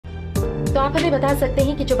तो आप हमें बता सकते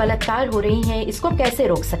हैं कि जो बलात्कार हो रही हैं इसको हम कैसे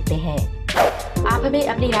रोक सकते हैं? आप हमें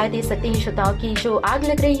अपनी राय दे सकते हैं श्रोताओं की जो आग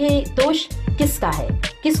लग रही है दोष किसका है,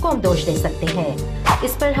 किसको हम दोष दे सकते हैं,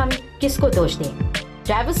 इस पर हम किसको दोष दें,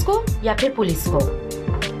 ड्राइवर्स को या फिर पुलिस को?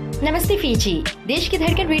 नमस्ते फीजी, देश की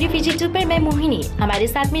धड़कन रेडियो फीजी 2 पर मैं मोहिनी। हमारे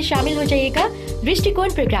साथ में शामिल हो जाइएगा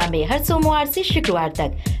दृष्टिकोण प्रोग्राम में हर सोमवार से शुक्रवार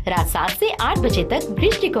तक रात 7 से 8 बजे तक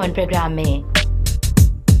दृष्टिकोण प्रोग्राम में।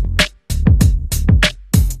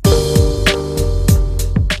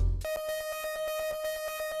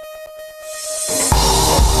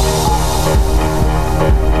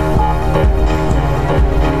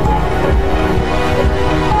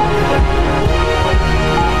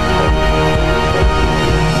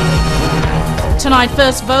 Tonight,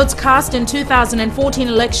 first votes cast in 2014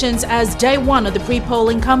 elections as day one of the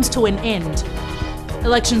pre-polling comes to an end.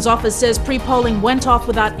 Elections Office says pre-polling went off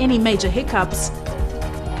without any major hiccups.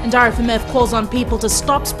 And RFMF calls on people to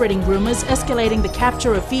stop spreading rumours escalating the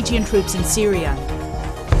capture of Fijian troops in Syria.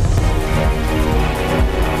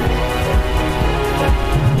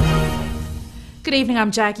 Good evening,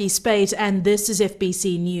 I'm Jackie Spate and this is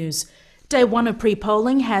FBC News. Day one of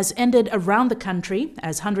pre-polling has ended around the country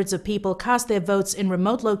as hundreds of people cast their votes in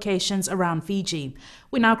remote locations around Fiji.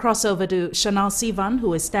 We now cross over to Shanal Sivan,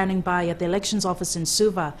 who is standing by at the elections office in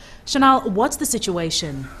Suva. Shanal, what's the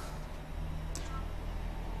situation?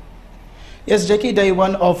 Yes, Jackie, day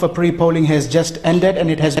one of pre-polling has just ended and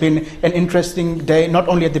it has been an interesting day, not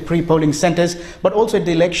only at the pre-polling centres, but also at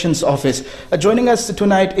the elections office. Joining us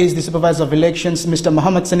tonight is the Supervisor of Elections, Mr.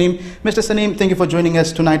 Mohammed Saneem. Mr. Saneem, thank you for joining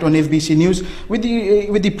us tonight on FBC News. With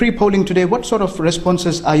the pre-polling today, what sort of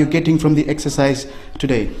responses are you getting from the exercise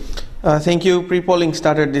today? Thank you. Pre-polling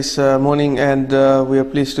started this morning and we are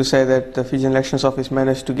pleased to say that the Fijian Elections Office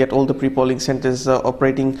managed to get all the pre-polling centres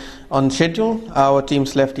operating on schedule. Our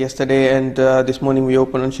teams left yesterday and this morning we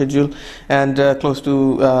opened on schedule, and close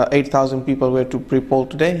to 8,000 people were to pre-poll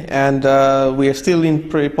today, and we are still in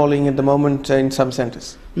pre-polling at the moment in some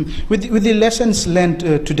centres. With the lessons learned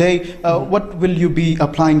today, what will you be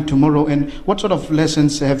applying tomorrow, and what sort of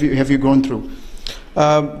lessons have you gone through?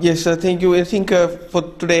 Yes, thank you. I think for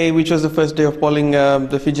today, which was the first day of polling,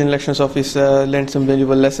 the Fijian Elections Office learned some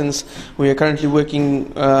valuable lessons. We are currently working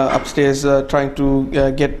upstairs trying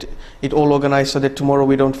to get it all organized so that tomorrow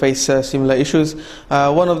we don't face similar issues.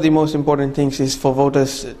 One of the most important things is for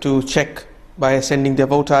voters to check by sending their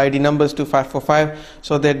voter ID numbers to 545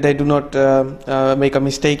 so that they do not make a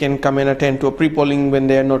mistake and come and attend to a pre-polling when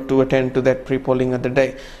they are not to attend to that pre-polling of the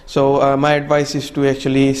day. So my advice is to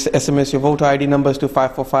actually SMS your voter ID numbers to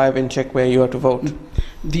 545 and check where you are to vote.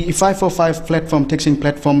 The 545 platform, texting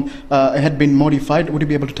platform, had been modified. Would you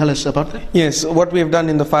be able to tell us about that? Yes, what we have done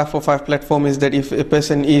in the 545 platform is that if a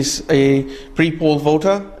person is a pre-poll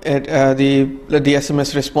voter, the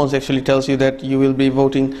SMS response actually tells you that you will be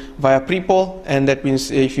voting via pre-poll, and that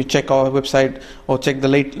means if you check our website or check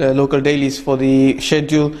the local dailies for the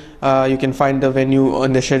schedule, you can find the venue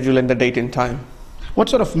on the schedule and the date and time. What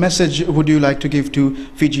sort of message would you like to give to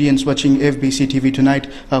Fijians watching FBCTV tonight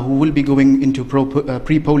who will be going into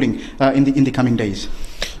pre-polling in the coming days?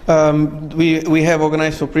 We have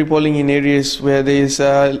organized for pre-polling in areas where there is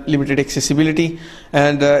limited accessibility,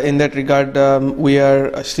 and in that regard we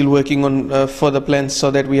are still working on further plans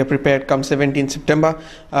so that we are prepared come 17 September.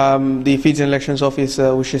 The Fijian Elections Office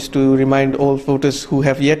wishes to remind all voters who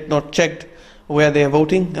have yet not checked where they are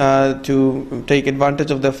voting to take advantage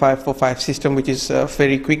of the 545 system, which is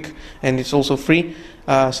very quick and it's also free,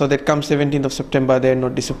 so that come 17th of September they are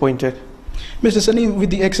not disappointed. Mr. Saneem, with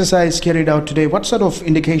the exercise carried out today, what sort of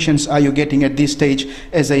indications are you getting at this stage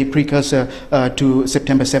as a precursor to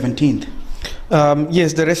September 17th?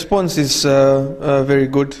 Yes, the response is very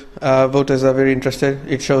good. Voters are very interested.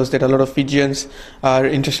 It shows that a lot of Fijians are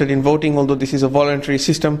interested in voting, although this is a voluntary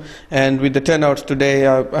system. And with the turnout today,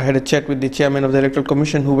 I had a chat with the chairman of the Electoral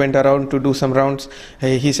Commission who went around to do some rounds.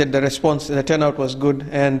 He said the turnout was good,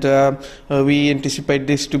 and we anticipate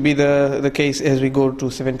this to be the case as we go to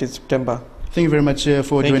 17th September. Thank you very much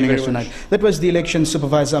for joining us tonight. That was the election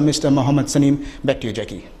supervisor, Mr. Mohammed Saneem. Back to you,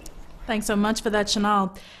 Jackie. Thanks so much for that,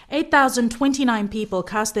 Chanal. 8,029 people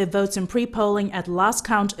cast their votes in pre-polling at last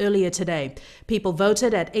count earlier today. People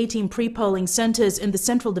voted at 18 pre-polling centres in the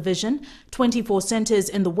Central Division, 24 centres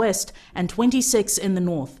in the West, and 26 in the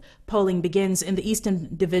North. Polling begins in the Eastern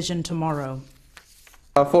Division tomorrow.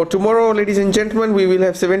 For tomorrow, ladies and gentlemen, we will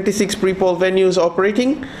have 76 pre-poll venues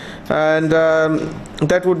operating, and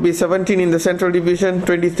that would be 17 in the Central Division,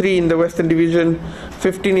 23 in the Western Division,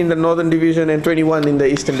 15 in the Northern Division, and 21 in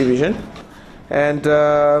the Eastern Division. And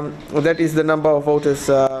that is the number of voters,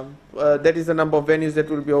 that is the number of venues that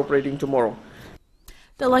will be operating tomorrow.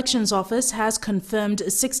 The Elections Office has confirmed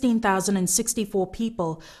 16,064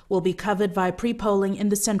 people will be covered by pre-polling in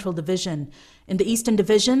the Central Division. In the Eastern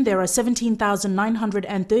Division, there are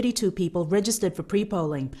 17,932 people registered for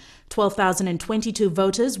pre-polling. 12,022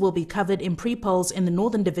 voters will be covered in pre-polls in the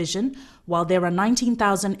Northern Division, while there are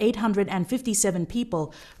 19,857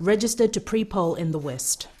 people registered to pre-poll in the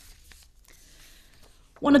West.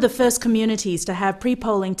 One of the first communities to have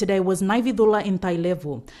pre-polling today was Naividula in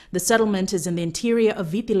Tailevu. The settlement is in the interior of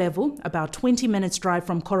Vitilevu, about 20 minutes drive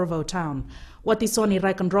from Korovo town. Watisoni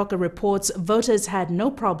Raikandroka reports voters had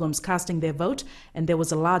no problems casting their vote and there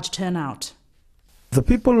was a large turnout. The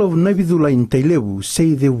people of Naividula in Tailevu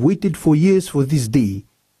say they waited for years for this day,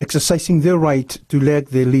 exercising their right to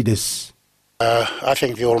elect their leaders. I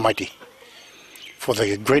thank the Almighty for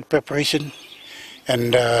the great preparation,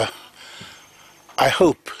 and I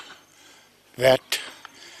hope that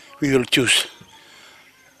we will choose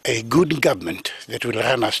a good government that will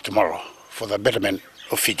run us tomorrow for the betterment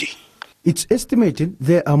of Fiji. It's estimated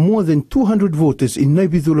there are more than 200 voters in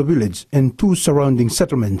Naividula village and 2 surrounding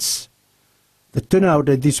settlements. The turnout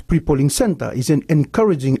at this pre-polling center is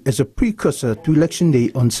encouraging as a precursor to Election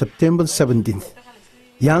Day on September 17th.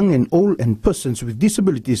 Young and old and persons with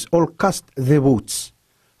disabilities all cast their votes.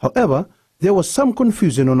 However, there was some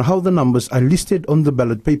confusion on how the numbers are listed on the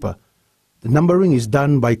ballot paper. The numbering is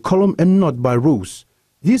done by column and not by rows.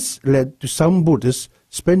 This led to some voters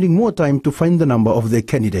spending more time to find the number of their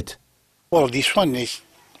candidate. Well, this one is,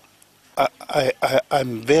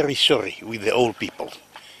 I'm very sorry with the old people.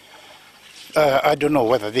 I don't know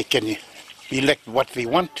whether they can elect what they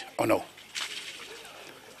want or no.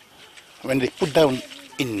 When they put down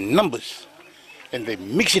in numbers and they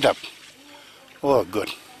mix it up, oh good,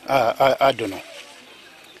 I don't know.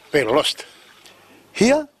 They're lost.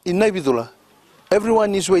 Here in Naividula,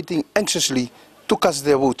 everyone is waiting anxiously to cast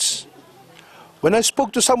their votes. When I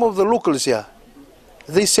spoke to some of the locals here,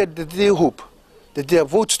 they said that they hope that their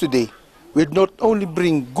votes today will not only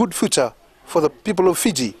bring good future for the people of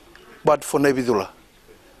Fiji, but for Naividula.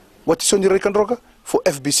 Watisoni Raikandroka for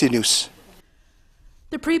FBC News.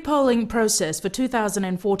 The pre-polling process for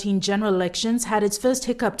 2014 general elections had its first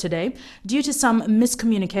hiccup today due to some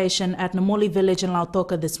miscommunication at Namoli village in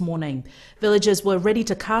Lautoka this morning. Villagers were ready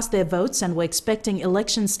to cast their votes and were expecting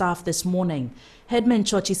election staff this morning. Headman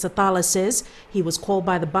Chochi Satala says he was called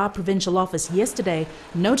by the Bar Provincial Office yesterday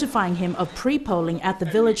notifying him of pre-polling at the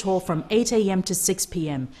village hall from 8 a.m. to 6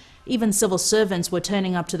 p.m. Even civil servants were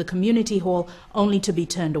turning up to the community hall only to be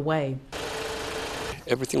turned away.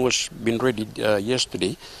 Everything was been ready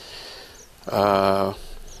yesterday,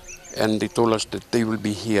 and they told us that they will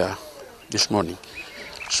be here this morning.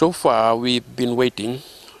 So far, we've been waiting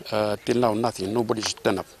till now. Nothing. Nobody's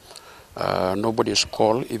turned up. Nobody has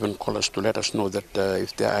called, even called us to let us know that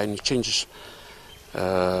if there are any changes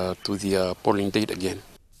to the polling date again.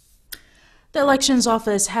 The Elections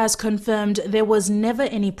Office has confirmed there was never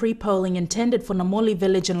any pre-polling intended for Namoli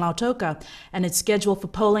village in Lautoka, and it's scheduled for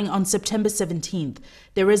polling on September 17th.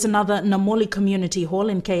 There is another Namoli Community Hall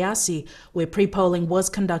in Keasi where pre-polling was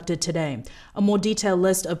conducted today. A more detailed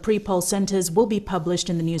list of pre-poll centres will be published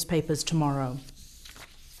in the newspapers tomorrow.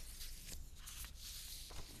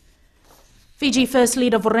 Fiji First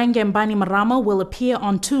Leader Vorenge Bainimarama will appear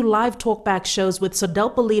on 2 live talkback shows with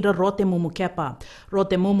SODELPA leader Rotemu Mukepa.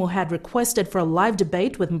 Rotemu had requested for a live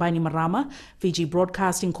debate with Bainimarama. Fiji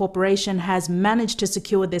Broadcasting Corporation has managed to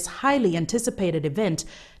secure this highly anticipated event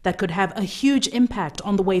that could have a huge impact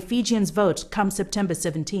on the way Fijians vote come September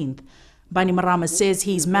 17th. Bainimarama says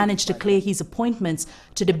he's managed to clear his appointments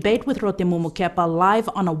to debate with Rotemu Mukepa live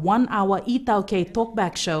on a 1-hour Itauke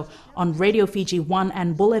talkback show on Radio Fiji 1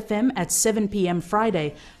 and Bull FM at 7 p.m.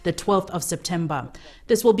 Friday, the 12th of September.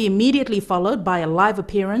 This will be immediately followed by a live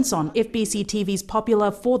appearance on FBCTV's popular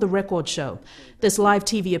For the Record show. This live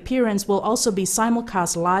TV appearance will also be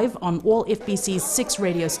simulcast live on all FBC's 6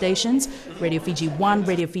 radio stations, Radio Fiji 1,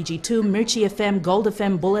 Radio Fiji 2, Mirchi FM, Gold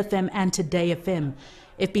FM, Bull FM and Today FM.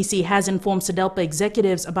 FBC has informed SODELPA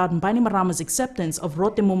executives about Bainimarama's acceptance of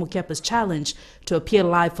Rotemu Mukepa's challenge to appear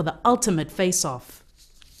live for the ultimate face-off.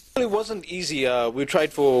 It wasn't easy. We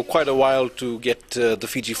tried for quite a while to get the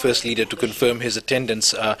Fiji First Leader to confirm his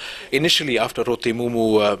attendance. Initially, after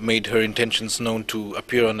Rotemu made her intentions known to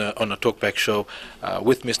appear on a talkback show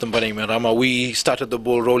with Mr. Bainimarama, we started the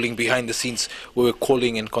ball rolling behind the scenes. We were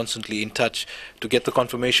calling and constantly in touch to get the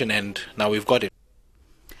confirmation, and now we've got it.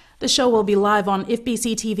 The show will be live on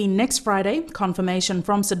FBCTV next Friday. Confirmation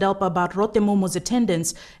from SODELPA about Rotemu's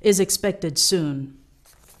attendance is expected soon.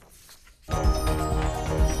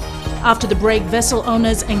 After the break, vessel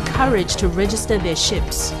owners encouraged to register their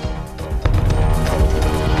ships.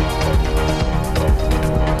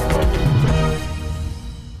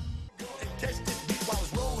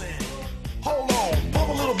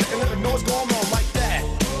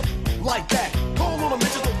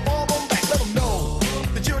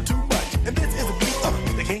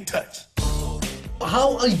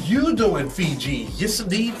 how are you doing, Fiji? Yes,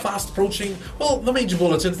 indeed, fast approaching, well, the major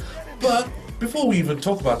bulletin. But before we even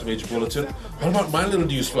talk about the major bulletin, what about my little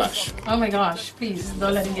news flash? Oh my gosh, please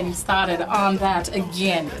don't let me get started on that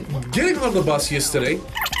again. Getting on the bus yesterday,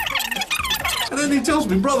 and then he tells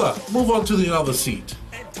me, brother, move on to the other seat,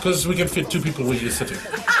 because we can fit 2 people where you're sitting.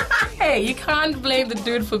 Hey, you can't blame the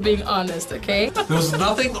dude for being honest, okay? There was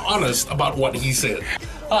nothing honest about what he said.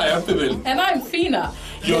 Hi, I'm Pivil. And I'm Fina,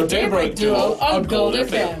 your daybreak duo on Gold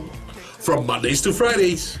FM. From Mondays to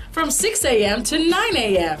Fridays. From 6 a.m. to 9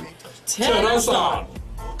 a.m. Turn us on.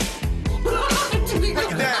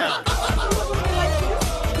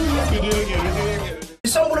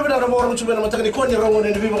 Isang mula na mo orang cuma nama teknik ni rawon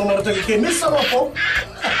yang lebih mengenal teknik kini sama po.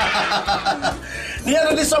 Dia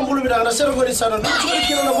ada isang mula na sero ko di sana. Cuma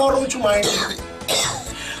kira nama orang cuma.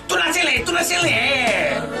 Tu nak sile.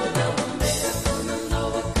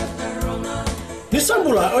 Isang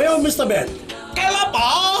mula, oh ya Mr. Ben.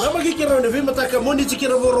 Kelapa. Nama kira ni film mata kamu ni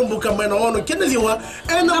kira orang bukan main orang. Kena liwa.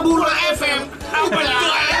 Nabula FM. Apa tu?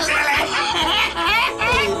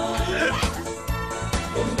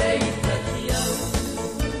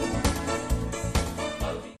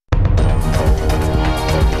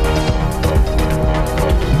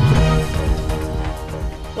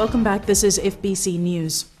 Welcome back. This is FBC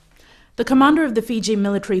News. The commander of the Fiji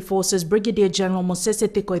military forces, Brigadier General Mosese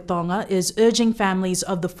Tikoitonga, is urging families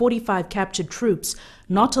of the 45 captured troops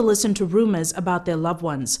not to listen to rumors about their loved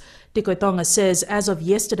ones. Tikoitonga says as of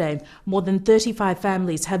yesterday, more than 35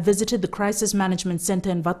 families have visited the Crisis Management Center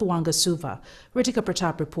in Vatuanga, Suva. Ritika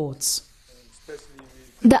Pratap reports.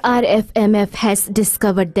 The RFMF has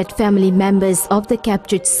discovered that family members of the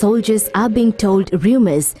captured soldiers are being told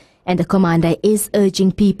rumors, and the commander is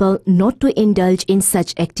urging people not to indulge in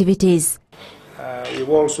such activities. We've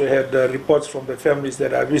also had reports from the families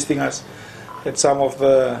that are visiting us that some of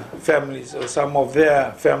the families or some of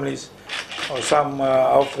their families or some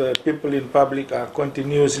of the people in public are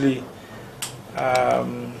continuously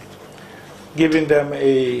giving them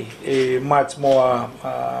a much more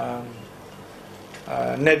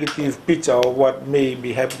negative picture of what may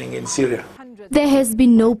be happening in Syria. There has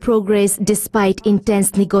been no progress despite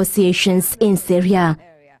intense negotiations in Syria.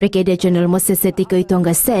 Brigadier General Mosese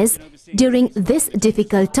Tikoitonga says during this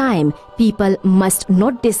difficult time, people must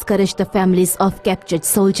not discourage the families of captured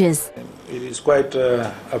soldiers. It is quite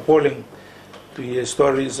appalling to hear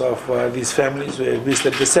stories of these families who have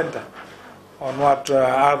visited the center on what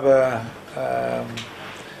other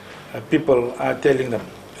people are telling them.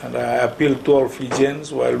 And I appeal to all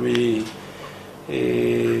Fijians while we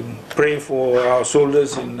pray for our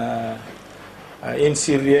soldiers in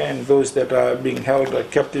Syria and those that are being held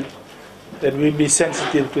captive, that we be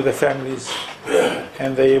sensitive to the families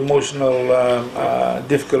and the emotional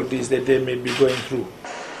difficulties that they may be going through.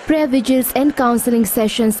 Prayer vigils and counseling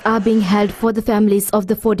sessions are being held for the families of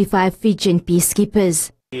the 45 Fijian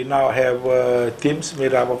peacekeepers. We now have teams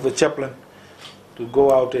made up of the chaplain to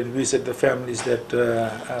go out and visit the families that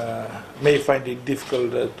may find it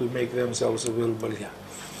difficult to make themselves available here.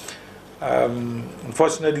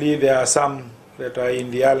 Unfortunately, there are some that are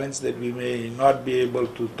in the islands that we may not be able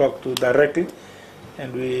to talk to directly,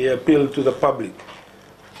 and we appeal to the public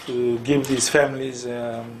to give these families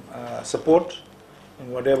support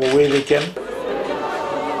in whatever way they can.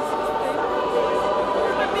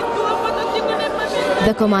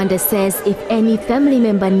 The commander says if any family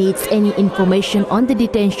member needs any information on the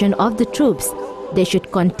detention of the troops, they should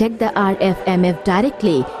contact the RFMF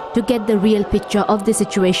directly to get the real picture of the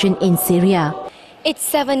situation in Syria. It's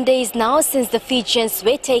 7 days now since the Fijians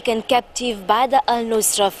were taken captive by the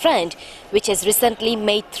Al-Nusra Front, which has recently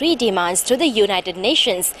made 3 demands to the United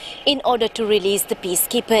Nations in order to release the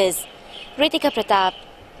peacekeepers. Ritika Pratap,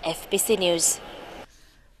 FBC News.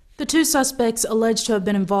 The 2 suspects alleged to have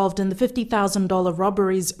been involved in the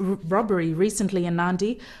 $50,000 robbery recently in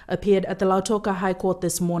Nandi appeared at the Lautoka High Court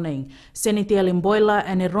this morning. Senithia Limboila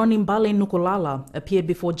and Eronimbale Nukulala appeared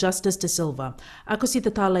before Justice De Silva.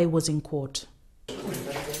 Akosita Tale was in court.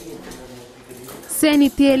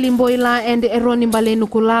 Senithia Limboila and Eronimbale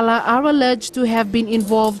Nukulala are alleged to have been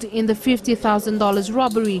involved in the $50,000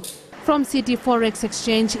 robbery from City Forex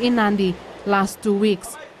Exchange in Nandi last 2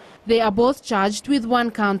 weeks. They are both charged with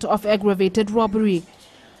 1 count of aggravated robbery.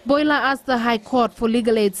 Boila asked the High Court for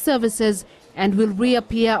legal aid services and will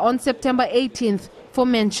reappear on September 18th for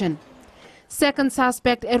mention. Second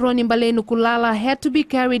suspect, Eronimbale Nukulala, had to be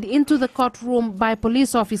carried into the courtroom by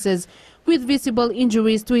police officers with visible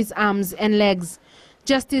injuries to his arms and legs.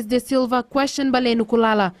 Justice De Silva questioned Bale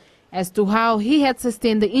Nukulala as to how he had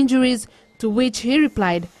sustained the injuries, to which he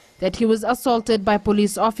replied that he was assaulted by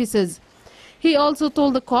police officers. He also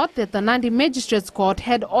told the court that the Nandi Magistrates Court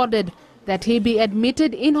had ordered that he be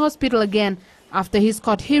admitted in hospital again after his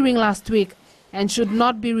court hearing last week and should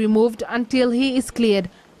not be removed until he is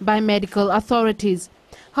cleared by medical authorities.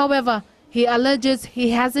 However, he alleges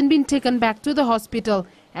he hasn't been taken back to the hospital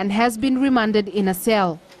and has been remanded in a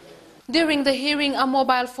cell. During the hearing, a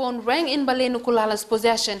mobile phone rang in Mbalenu Kulala's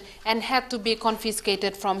possession and had to be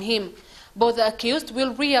confiscated from him. Both the accused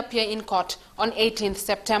will reappear in court on 18th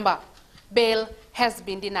September. Bail has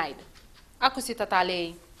been denied. Akusita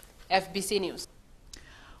Talei, FBC News.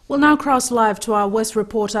 We'll now cross live to our West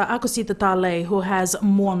reporter Akusita Talei, who has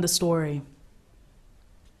more on the story.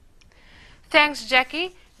 Thanks,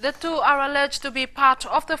 Jackie. The two are alleged to be part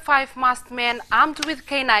of the 5 masked men armed with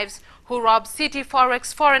K-knives who robbed City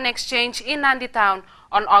Forex Foreign Exchange in Nandi Town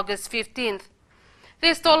on August 15th.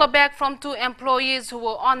 They stole a bag from 2 employees who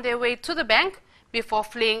were on their way to the bank before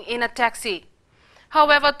fleeing in a taxi.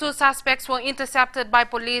 However, 2 suspects were intercepted by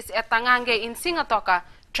police at Tangange in Singatoka,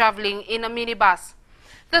 traveling in a minibus.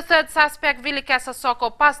 The 3rd suspect, Vilikasa Soko,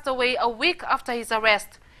 passed away a week after his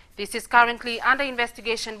arrest. This is currently under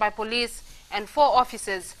investigation by police, and 4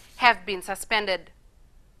 officers have been suspended.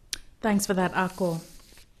 Thanks for that, Ako.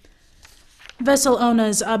 Vessel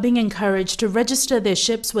owners are being encouraged to register their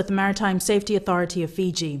ships with the Maritime Safety Authority of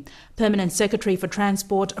Fiji. Permanent Secretary for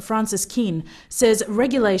Transport Francis Keane says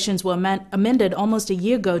regulations were amended almost a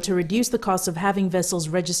year ago to reduce the cost of having vessels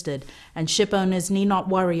registered, and ship owners need not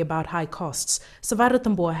worry about high costs. Savara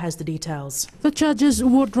Tambua has the details. The charges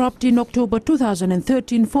were dropped in October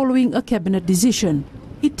 2013 following a cabinet decision.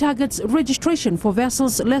 It targets registration for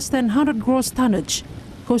vessels less than 100 gross tonnage,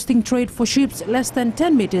 costing trade for ships less than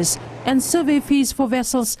 10 meters, and survey fees for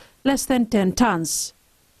vessels less than 10 tons.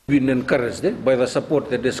 We've been encouraged by the support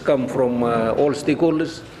that has come from all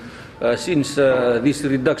stakeholders since this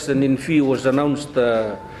reduction in fee was announced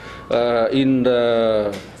in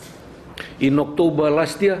October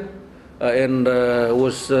last year and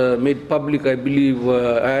was made public, I believe,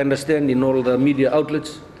 I understand, in all the media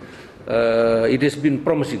outlets. It has been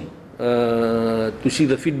promising to see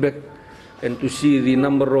the feedback and to see the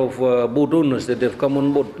number of boat owners that have come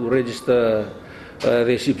on board to register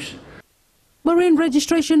their ships. Marine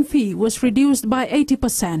registration fee was reduced by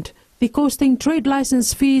 80%. The coasting trade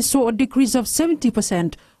license fee saw a decrease of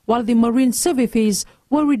 70%, while the marine survey fees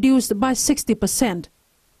were reduced by 60%.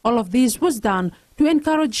 All of this was done to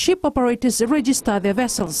encourage ship operators to register their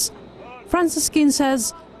vessels. Francis Keane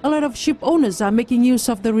says a lot of ship owners are making use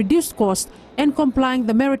of the reduced cost and complying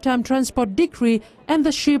the Maritime Transport Decree and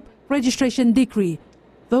the Ship Registration Decree.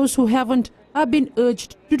 Those who haven't are being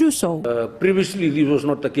urged to do so. Previously, this was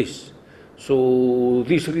not the case. So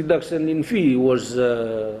this reduction in fee was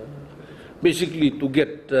basically to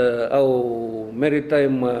get our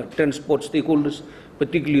maritime transport stakeholders,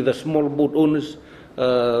 particularly the small boat owners,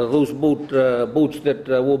 those boats that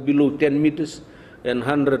were below 10 meters and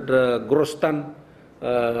 100 gross ton.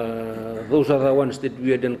 Those are the ones that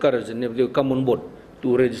we had encouraged, and if they come on board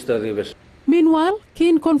to register their vessels. Meanwhile,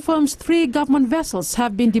 Keane confirms 3 government vessels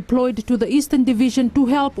have been deployed to the Eastern Division to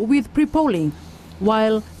help with pre-polling,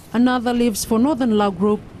 while another leaves for Northern Lau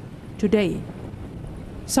Group today.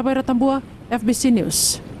 Sabaira Tambua, FBC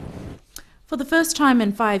News. For the first time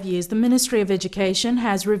in 5 years, the Ministry of Education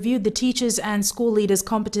has reviewed the Teachers and School Leaders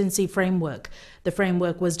Competency Framework. The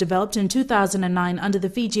framework was developed in 2009 under the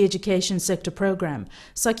Fiji Education Sector Program.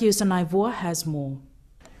 Sakyusa Naivua has more.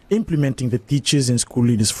 Implementing the Teachers and School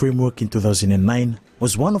Leaders Framework in 2009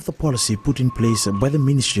 was one of the policies put in place by the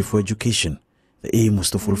Ministry for Education. The aim was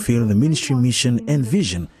to fulfill the ministry mission and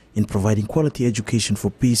vision in providing quality education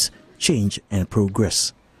for peace, change and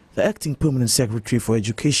progress. The Acting Permanent Secretary for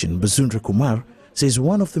Education, Bazundra Kumar, says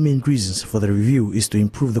one of the main reasons for the review is to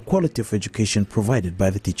improve the quality of education provided by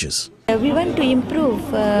the teachers. We want to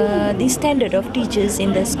improve the standard of teachers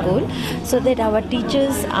in the school so that our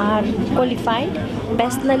teachers are qualified,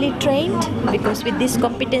 personally trained, because with this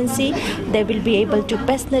competency they will be able to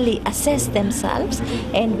personally assess themselves,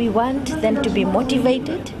 and we want them to be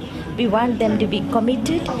motivated, we want them to be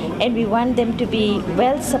committed, and we want them to be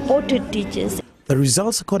well-supported teachers. The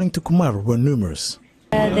results, according to Kumar, were numerous.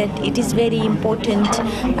 That it is very important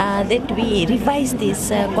that we revise this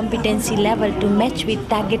competency level to match with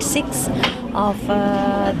target 6 of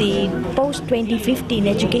the post-2015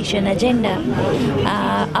 education agenda.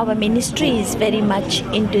 Our ministry is very much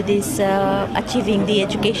into this achieving the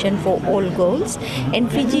education for all goals,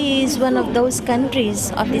 and Fiji is one of those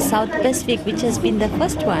countries of the South Pacific which has been the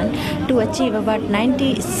first one to achieve about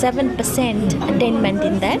 97% attainment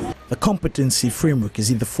in that. The competency framework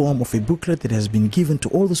is in the form of a booklet that has been given to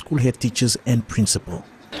all the school head teachers and principal.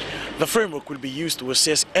 The framework will be used to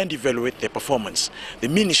assess and evaluate their performance. The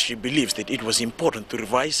ministry believes that it was important to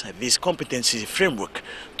revise this competency framework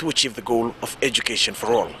to achieve the goal of education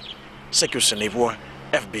for all. Sekou Senevwa,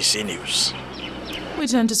 FBC News. We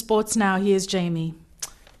turn to sports now. Here's Jamie.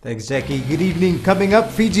 Thanks, Jackie. Good evening. Coming up,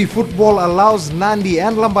 Fiji football allows Nandi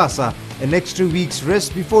and Lambasa an extra week's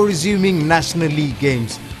rest before resuming National League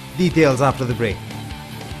games. Details after the break.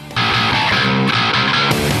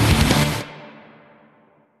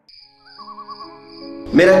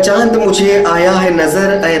 मेरा चांद मुझे आया है नजर,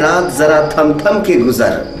 ऐ रात जरा थम थम के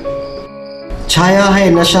गुजर। छाया है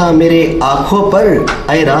नशा मेरे आंखों पर,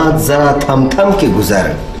 ऐ रात जरा थम थम के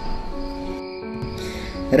गुजर।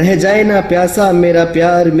 रह जाए ना प्यासा मेरा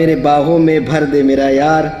प्यार, मेरे बाहों में भर दे मेरा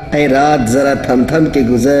यार, ऐ रात जरा थम थम के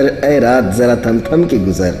गुजर, ऐ रात जरा थम थम के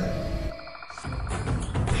गुजर।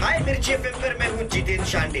 हाय मिर्ची एफएम पर मैं हूं जितेन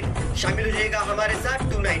शांडिल। शामिल हो जाएगा हमारे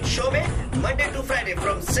साथ टुनाइट शो में Monday to Friday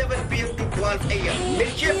from 7 p.m. to 12 a.m.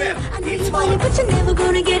 मिर्ची FM it's more but you're never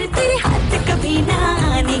gonna get it तेरे हाथ कभी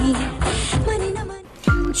ना नहीं।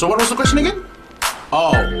 So what was the question again?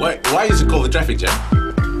 Oh, why is it called the traffic jam?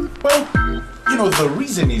 Well, you know, the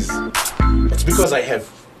reason is it's because I have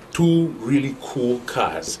two really cool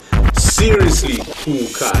cars. Seriously cool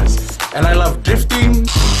cars. And I love drifting,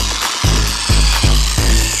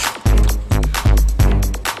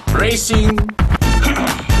 racing,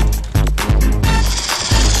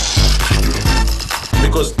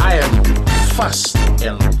 because I am fast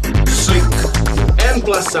and slick, and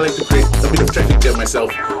plus I like to create a bit of traffic jam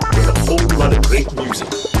myself with a whole lot of great music.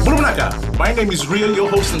 Bulumnaka, my name is Real, your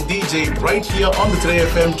host and DJ, right here on the Today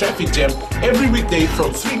FM Traffic Jam every weekday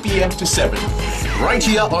from 3 p.m. to 7. Right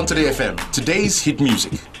here on Today FM, today's hit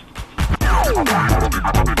music.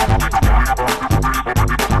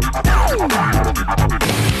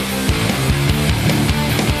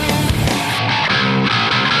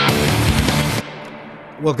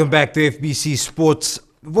 Welcome back to FBC Sports.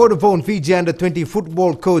 Vodafone Fiji Under-20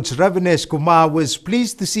 football coach Ravinesh Kumar was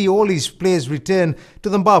pleased to see all his players return to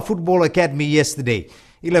the Mba Football Academy yesterday.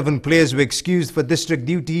 11 players were excused for district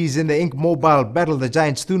duties in the Ink Mobile Battle the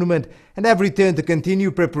Giants tournament and have returned to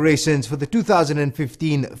continue preparations for the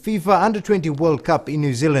 2015 FIFA Under-20 World Cup in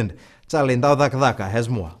New Zealand. Chalendau Dakadaka has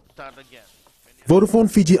more.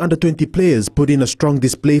 Vodafone Fiji Under-20 players put in a strong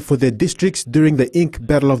display for their districts during the Ink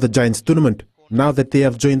Battle of the Giants tournament. Now that they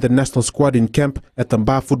have joined the national squad in camp at the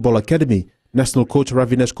Mba Football Academy, national coach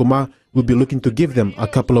Ravinesh Kumar will be looking to give them a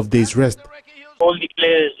couple of days rest. All the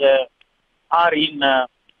players are in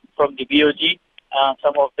from the BOG.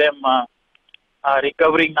 Some of them are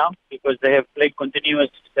recovering now because they have played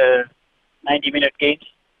continuous 90-minute games.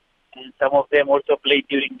 And some of them also played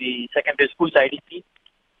during the secondary school's IDP.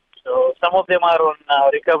 So some of them are on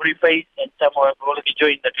recovery phase and some have already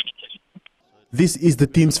joined the training session. This is the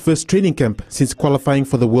team's first training camp since qualifying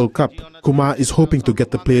for the World Cup. Kumar is hoping to get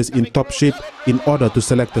the players in top shape in order to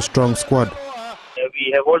select a strong squad.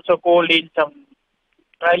 We have also called in some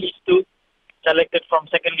trialists too, selected from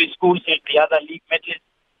secondary schools and the other league matches.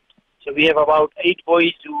 So we have about 8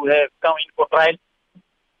 boys who have come in for trial.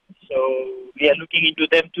 So we are looking into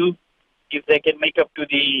them too, if they can make up to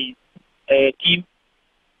the team.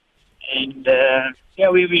 And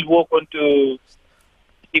we will work on to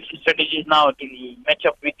different strategies now to match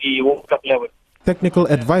up with the World Cup level. Technical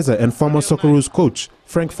advisor and former Socceroos coach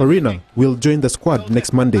Frank Farina will join the squad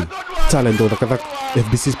next Monday. Talendo Dakadak,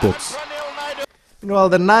 FBC Sports. Meanwhile,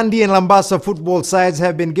 the Nandi and Lambasa football sides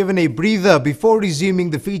have been given a breather before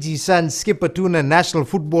resuming the Fiji Sun Skippertuna National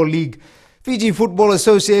Football League. Fiji Football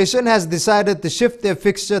Association has decided to shift their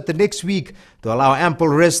fixture to next week to allow ample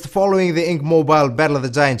rest following the Ink Mobile Battle of the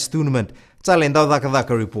Giants tournament. Talendo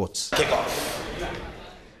Dakadaka reports.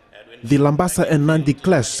 The Lambasa and Nandi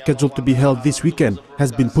clash, scheduled to be held this weekend,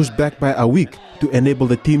 has been pushed back by a week to enable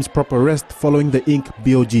the team's proper rest following the Ink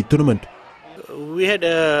BOG tournament. We had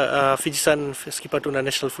a Fiji Sun Skippertuna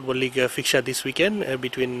National Football League fixture this weekend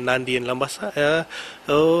between Nandi and Lambasa.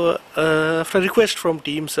 After request from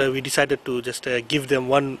teams, we decided to just give them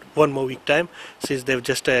one more week time, since they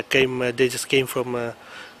just came from a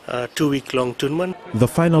 2-week-long tournament. The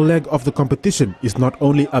final leg of the competition is not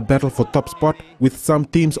only a battle for top spot, with some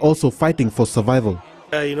teams also fighting for survival.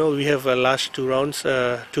 We have last 2 rounds,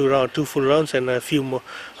 2 full rounds, and a few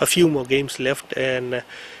more games left. And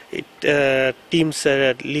teams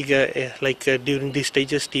during these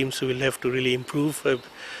stages, teams will have to really improve.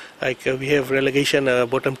 We have relegation,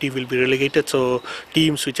 bottom team will be relegated, so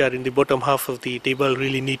teams which are in the bottom half of the table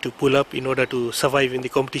really need to pull up in order to survive in the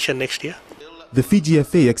competition next year. The Fiji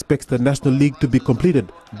FA expects the National League to be completed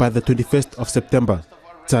by the 21st of September.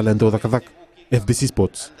 Talendo Dakadak, FBC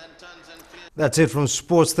Sports. That's it from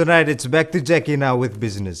Sports Tonight. It's back to Jackie now with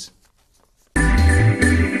business.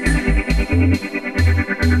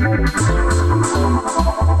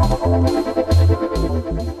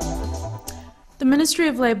 The Ministry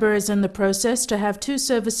of Labour is in the process to have 2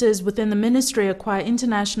 services within the ministry acquire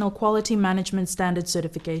International Quality Management Standard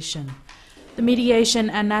certification. The Mediation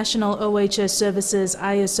and National OHS Services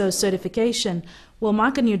ISO certification will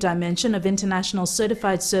mark a new dimension of international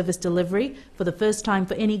certified service delivery for the first time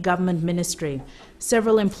for any government ministry.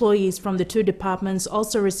 Several employees from the 2 departments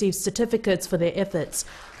also received certificates for their efforts.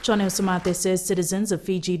 Chone Osamate says citizens of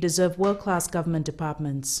Fiji deserve world-class government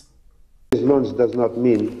departments. This launch does not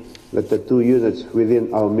mean that the 2 units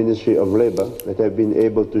within our Ministry of Labour that have been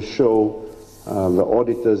able to show the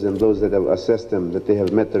auditors and those that have assessed them that they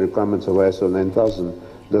have met the requirements of ISO 9000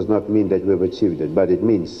 does not mean that we have achieved it, but it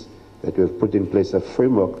means that we have put in place a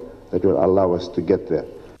framework that will allow us to get there.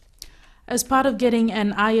 As part of getting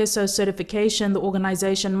an ISO certification, the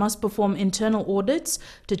organization must perform internal audits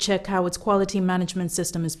to check how its quality management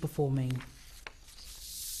system is performing.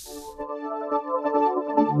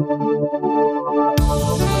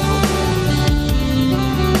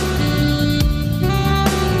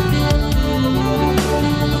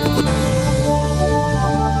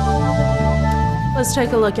 Let's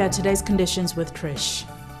take a look at today's conditions with Trish.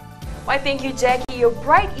 Why, thank you, Jackie. Your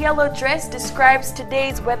bright yellow dress describes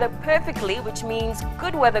today's weather perfectly, which means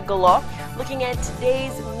good weather galore. Looking at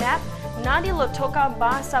today's map, Nadi,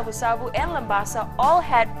 Lotoka, Savu, and Lambasa all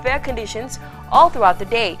had fair conditions all throughout the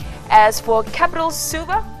day. As for capital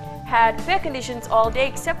Suva, had fair conditions all day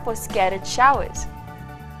except for scattered showers.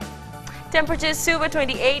 Temperatures: Suva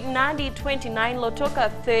 28, Nadi 29,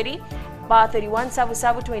 Lotoka 30, Ba 31,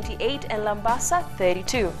 Savu 28, and Lambasa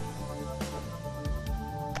 32.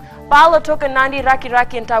 Ba, Lotoka, Nandi,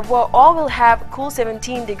 Raki, and Tavua all will have cool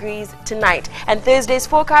 17 degrees tonight. And Thursday's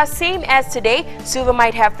forecast, same as today. Suva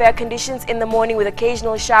might have fair conditions in the morning with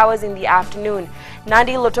occasional showers in the afternoon.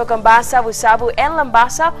 Nandi, Lotoka, Mbasa, Vusavu, and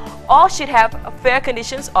Lambasa all should have fair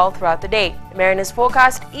conditions all throughout the day. Mariners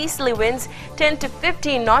forecast easterly winds 10 to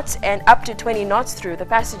 15 knots and up to 20 knots through the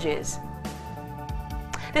passages.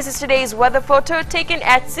 This is today's weather photo taken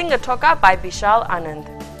at Singatoka by Vishal Anand.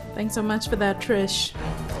 Thanks so much for that, Trish.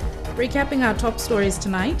 Recapping our top stories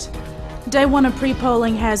tonight. Day 1 of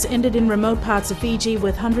pre-polling has ended in remote parts of Fiji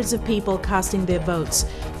with hundreds of people casting their votes.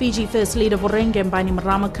 Fiji First Leader Vorenge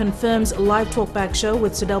Bainimarama confirms live talkback show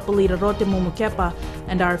with SEDELPA leader Rote Mumukepa,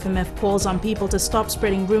 and RFMF calls on people to stop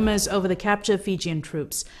spreading rumors over the capture of Fijian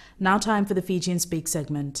troops. Now time for the Fijian Speak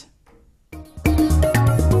segment.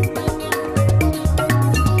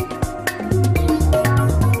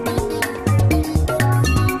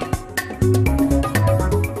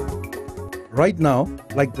 Right now,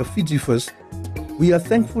 like the Fiji First, we are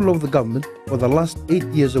thankful of the government for the last 8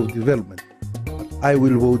 years of development. But I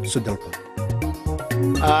will vote SEDELPA.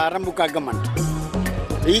 Rambuka government.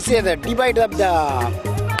 He said that divide up the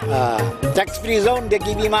tax-free zone, they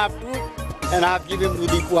give him half to, and half give him to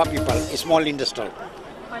the poor people, small industry.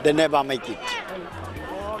 They never make it.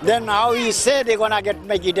 Then how he say they're gonna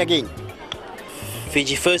make it again?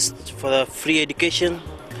 Fiji First for the free education.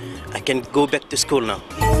 I can go back to school now.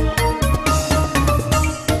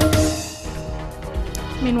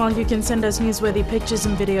 Meanwhile, you can send us newsworthy pictures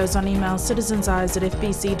and videos on email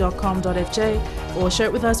citizenseyes@fbc.com.fj or share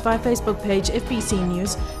it with us via Facebook page FBC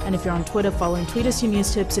News. And if you're on Twitter, follow and tweet us your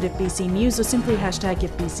news tips at FBC News or simply hashtag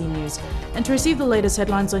FBC News. And to receive the latest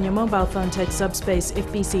headlines on your mobile phone, text subspace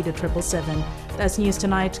FBC to 777. That's News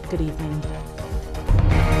Tonight. Good evening.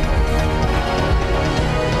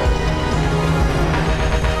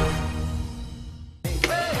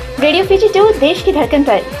 Radio Fiji 2 देश की धड़कन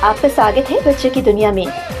पर आपका स्वागत है बच्चों की दुनिया में।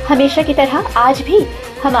 हमेशा की तरह आज भी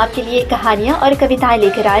हम आपके लिए कहानियाँ और कविताएं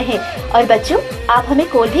लेकर आए हैं और बच्चों आप हमें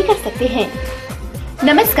कॉल भी कर सकते हैं।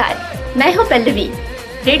 नमस्कार, मैं हूँ पल्लवी।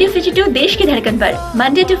 रेडियो फीजी 2 देश की धड़कन पर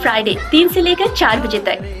मंडे टू फ्राइडे 3 से लेकर 4 बजे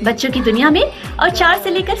तक बच्चों की दुनिया में और 4 से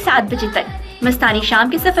लेकर 7 बजे तक मस्तानी शाम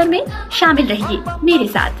के सफर में शामिल रहिए मेरे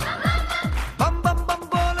साथ।